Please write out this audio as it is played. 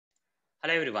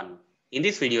Hello everyone. In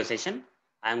this video session,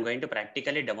 I am going to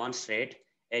practically demonstrate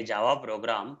a Java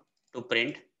program to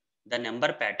print the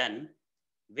number pattern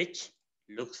which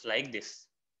looks like this.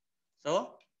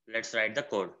 So let's write the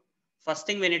code. First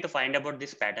thing we need to find about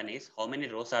this pattern is how many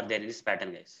rows are there in this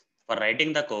pattern, guys. For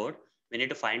writing the code, we need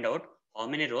to find out how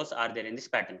many rows are there in this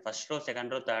pattern. First row,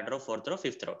 second row, third row, fourth row,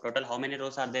 fifth row. Total how many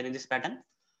rows are there in this pattern?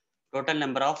 Total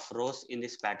number of rows in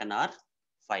this pattern are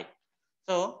 5.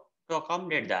 So to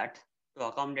accommodate that,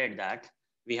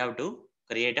 we have to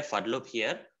create a for loop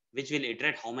here, which will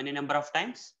iterate how many number of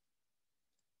times?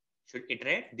 Should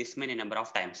iterate this many number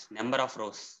of times, number of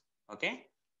rows, okay?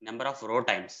 Number of row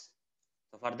times.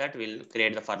 So for that, we'll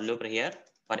create the for loop here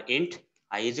for int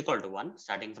I is equal to 1,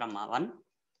 starting from 1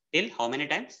 till how many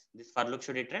times? This for loop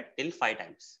should iterate till 5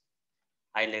 times.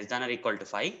 I less than or equal to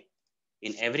 5.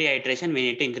 In every iteration, we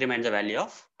need to increment the value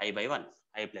of I by 1,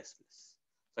 I plus plus.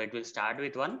 So it will start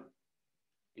with 1.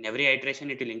 In every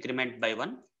iteration, it will increment by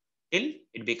 1 till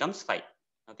it becomes 5.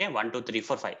 Okay, 1, 2, 3,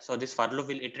 4, 5. So this for loop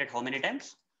will iterate how many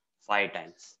times? 5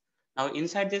 times. Now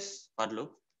inside this for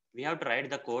loop, we have to write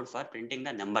the code for printing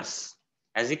the numbers.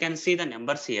 As you can see the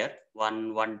numbers here,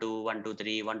 1, 1, 2, 1, 2,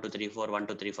 3, 1, 2, 3, 4, 1,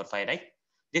 2, 3, 4, 5, right?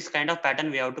 This kind of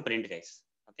pattern we have to print, guys.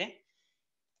 Okay.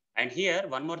 And here,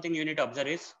 one more thing you need to observe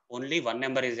is only one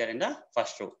number is there in the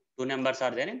first row. Two numbers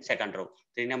are there in second row.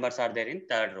 Three numbers are there in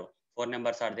third row. Four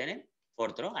numbers are there in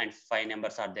fourth row. And five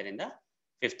numbers are there in the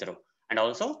fifth row. And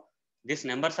also, these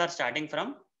numbers are starting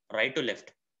from right to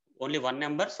left. Only one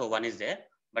number, so one is there.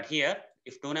 But here,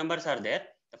 if two numbers are there,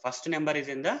 the first number is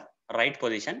in the right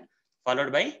position,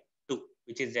 followed by 2,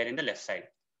 which is there in the left side.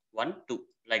 1, 2,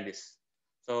 like this.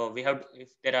 So we have, if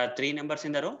there are three numbers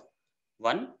in the row,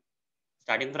 1,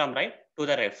 starting from right to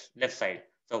the left side.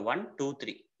 So 1, 2,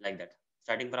 3, like that.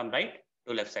 Starting from right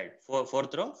to left side.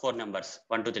 Fourth row, 4 numbers,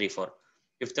 1, 2, 3, 4.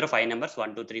 Fifth row, 5 numbers,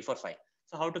 1, 2, 3, 4, 5.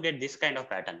 So how to get this kind of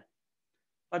pattern?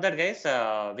 For that,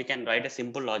 guys, we can write a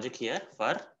simple logic here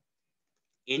for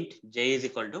int j is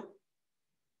equal to,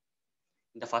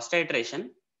 in the first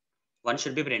iteration, 1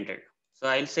 should be printed. So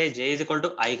I'll say j is equal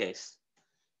to I, guys.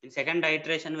 In second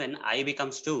iteration, when I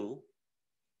becomes 2,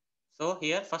 so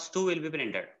here first 2 will be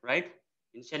printed, right?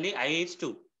 Initially I is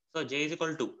 2. So j is equal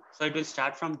to 2. So it will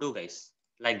start from 2, guys,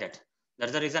 like that.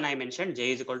 That's the reason I mentioned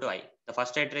j is equal to I. The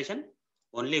first iteration,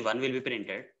 only 1 will be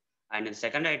printed. And in the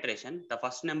second iteration, the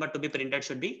first number to be printed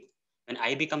should be, when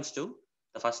I becomes 2,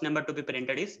 the first number to be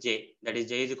printed is j. That is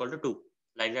j is equal to 2.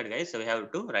 Like that, guys. So we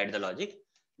have to write the logic.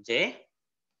 J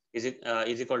is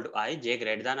equal to I, j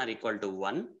greater than or equal to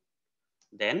 1.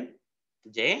 Then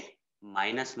j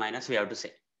minus minus we have to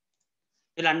say.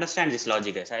 You'll understand this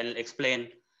logic, guys. I'll explain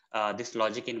this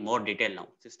logic in more detail now.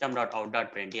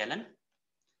 System.out.println.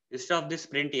 Instead of this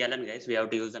println, guys, we have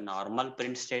to use the normal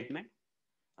print statement.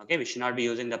 Okay, we should not be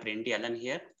using the println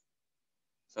here.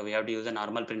 So we have to use a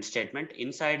normal print statement.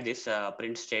 Inside this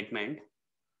print statement,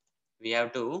 we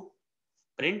have to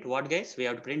print what, guys? We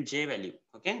have to print j value.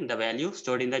 Okay, the value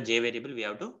stored in the j variable, we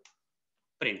have to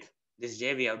print. This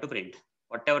j we have to print.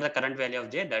 Whatever the current value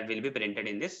of j, that will be printed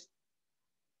in this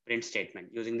print statement.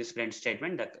 Using this print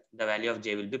statement, the value of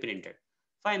j will be printed.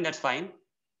 Fine, that's fine.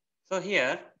 So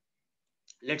here,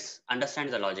 let's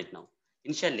understand the logic now.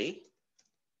 Initially,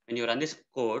 when you run this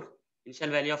code, initial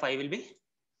value of I will be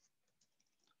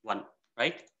 1,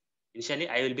 right? Initially,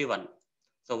 I will be 1.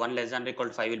 So 1 less than or equal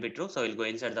to 5 will be true. So we'll go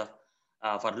inside the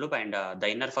for loop, and the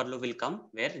inner for loop will come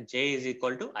where j is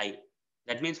equal to I.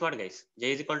 That means what, guys?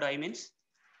 J is equal to I means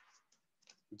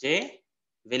j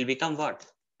will become what?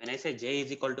 When I say j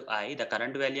is equal to I, the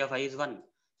current value of I is 1.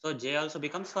 So j also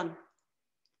becomes 1,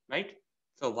 right?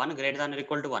 So 1 greater than or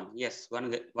equal to 1. Yes,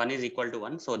 1 is equal to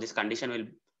 1. So this condition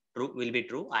will be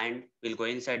true, and we'll go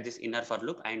inside this inner for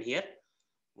loop, and here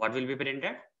what will be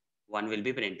printed? 1 will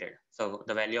be printed. So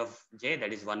the value of j,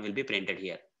 that is 1, will be printed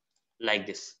here. Like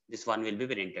this. This 1 will be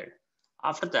printed.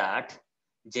 After that,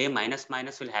 j minus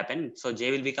minus will happen. So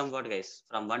j will become what, guys?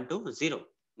 From 1 to 0.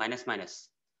 Minus minus.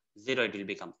 0 it will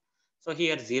become. So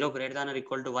here 0 greater than or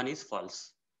equal to 1 is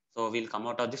false. So we'll come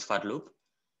out of this for loop.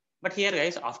 But here,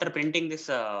 guys, after printing this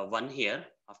one here,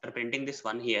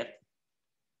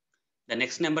 the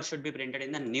next number should be printed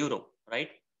in the new row,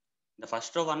 right? The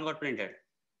first row 1 got printed.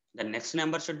 The next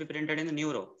number should be printed in the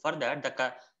new row. For that,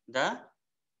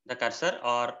 the cursor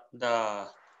or the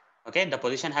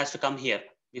position has to come here.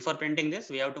 Before printing this,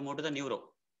 we have to move to the new row.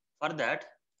 For that,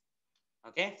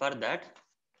 we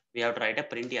have to write a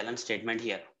println statement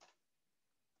here.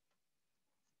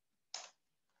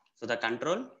 So the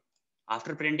control,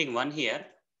 after printing one here,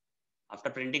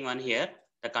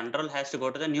 the control has to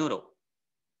go to the new row.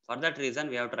 For that reason,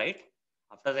 we have to write,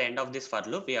 after the end of this for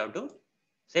loop, we have to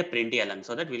say println,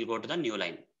 so that we'll go to the new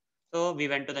line. So we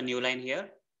went to the new line here,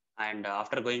 and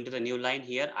after going to the new line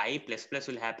here, I plus plus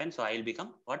will happen. So I will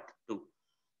become what? 2.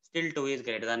 Still 2 is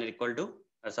greater than or equal to,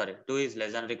 2 is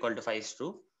less than or equal to 5 is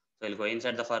true. So we'll go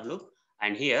inside the for loop,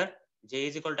 and here j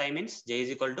is equal to I means j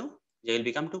is equal to, j will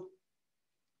become 2.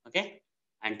 Okay,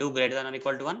 and 2 greater than or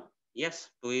equal to 1. Yes,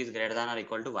 2 is greater than or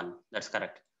equal to 1. That's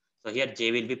correct. So here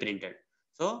j will be printed.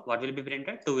 So what will be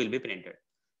printed? 2 will be printed.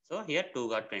 So here 2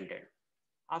 got printed.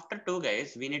 After 2,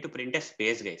 guys, we need to print a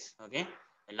space, guys. Okay,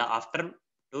 after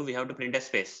 2 we have to print a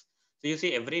space. So you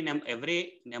see every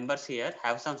numbers here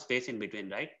have some space in between,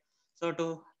 right? So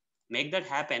to make that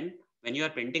happen, when you are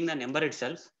printing the number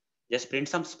itself, just print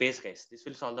some space, guys. This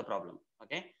will solve the problem.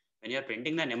 Okay, when you are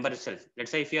printing the number itself,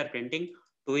 let's say if you are printing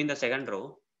 2 in the second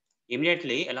row,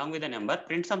 immediately along with the number,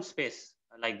 print some space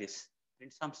like this.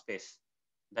 Print some space.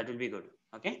 That will be good.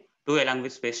 Okay, 2 along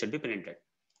with space should be printed.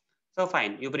 So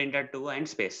fine, you printed 2 and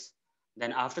space.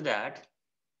 Then after that,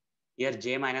 here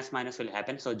j minus minus will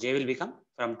happen. So j will become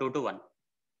from 2 to 1.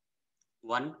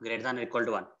 1 greater than or equal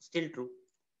to 1. Still true.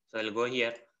 So I'll go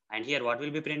here. And here what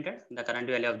will be printed? The current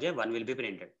value of j, 1 will be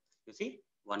printed. You see,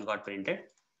 1 got printed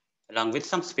along with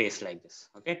some space like this.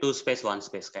 Okay, 2 space, 1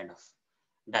 space kind of.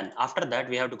 Done. After that,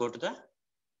 we have to go to the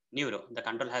new row. The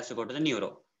control has to go to the new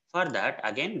row. For that,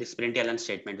 again, this println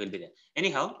statement will be there.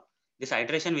 Anyhow, this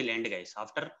iteration will end, guys.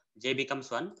 After j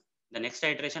becomes 1, the next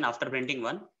iteration after printing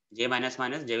 1, j minus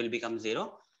minus, j will become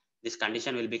 0. This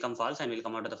condition will become false and will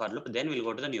come out of the for loop. Then we'll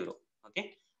go to the new row.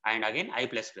 Okay. And again, I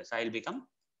plus plus, I will become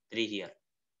 3 here.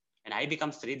 And I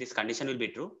becomes 3, this condition will be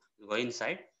true. We'll go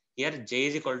inside. Here, j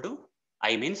is equal to,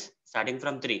 I means starting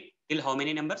from 3 till how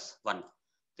many numbers? 1.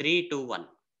 3 to 1.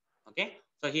 Okay.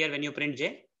 So here when you print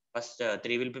j, first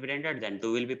 3 will be printed, then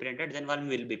 2 will be printed, then 1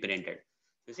 will be printed.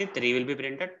 You see, 3 will be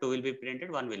printed, 2 will be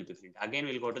printed, 1 will be printed. Again,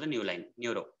 we'll go to the new line,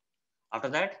 new row. After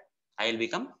that, I will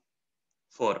become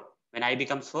 4. When I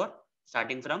becomes 4,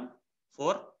 starting from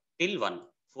 4 till 1,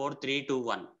 4, 3, 2,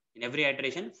 1. In every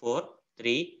iteration, 4,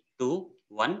 3, 2,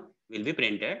 1 will be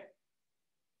printed.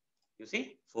 You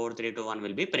see, 4, 3, 2, 1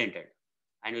 will be printed.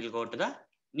 And we'll go to the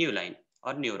new line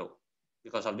or new row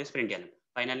because of this print element.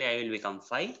 Finally, I will become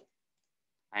 5.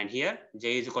 And here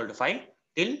j is equal to 5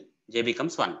 till j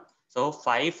becomes 1. So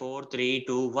 5, 4, 3,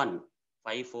 2, 1.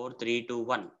 5, 4, 3, 2,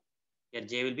 1. Here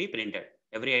j will be printed.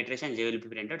 Every iteration j will be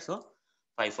printed. So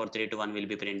 5, 4, 3, 2, 1 will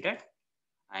be printed.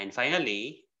 And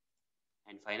finally,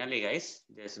 guys,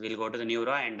 this will go to the new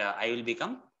row and I will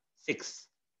become 6.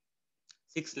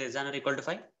 6 less than or equal to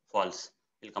 5? False.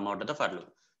 Will come out of the for loop.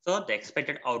 So the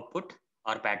expected output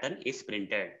or pattern is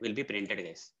printed, will be printed,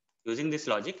 guys. Using this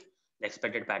logic, the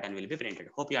expected pattern will be printed.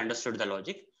 Hope you understood the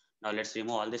logic. Now let's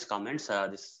remove all these comments.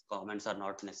 These comments are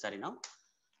not necessary now.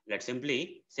 Let's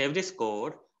simply save this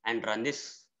code and run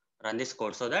this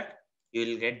code so that you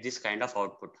will get this kind of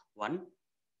output. 1,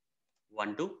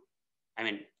 1, 2, I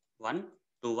mean 1,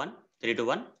 2, 1, 3, 2,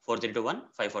 1, 4, 3, 2, 1,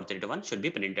 5, 4, 3, 2, 1 should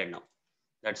be printed now.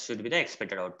 That should be the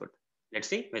expected output. Let's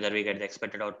see whether we get the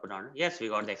expected output or not. Yes, we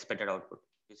got the expected output.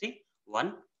 You see,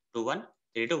 1, 2, 1,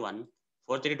 3, 2, 1,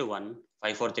 4, 3, 2, 1,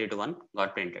 5, 4, 3, 2, 1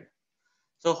 got printed.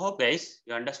 So hope guys,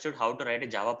 you understood how to write a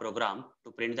Java program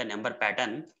to print the number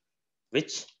pattern,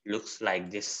 which looks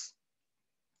like this.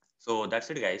 So that's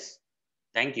it, guys.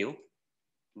 Thank you.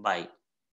 Bye.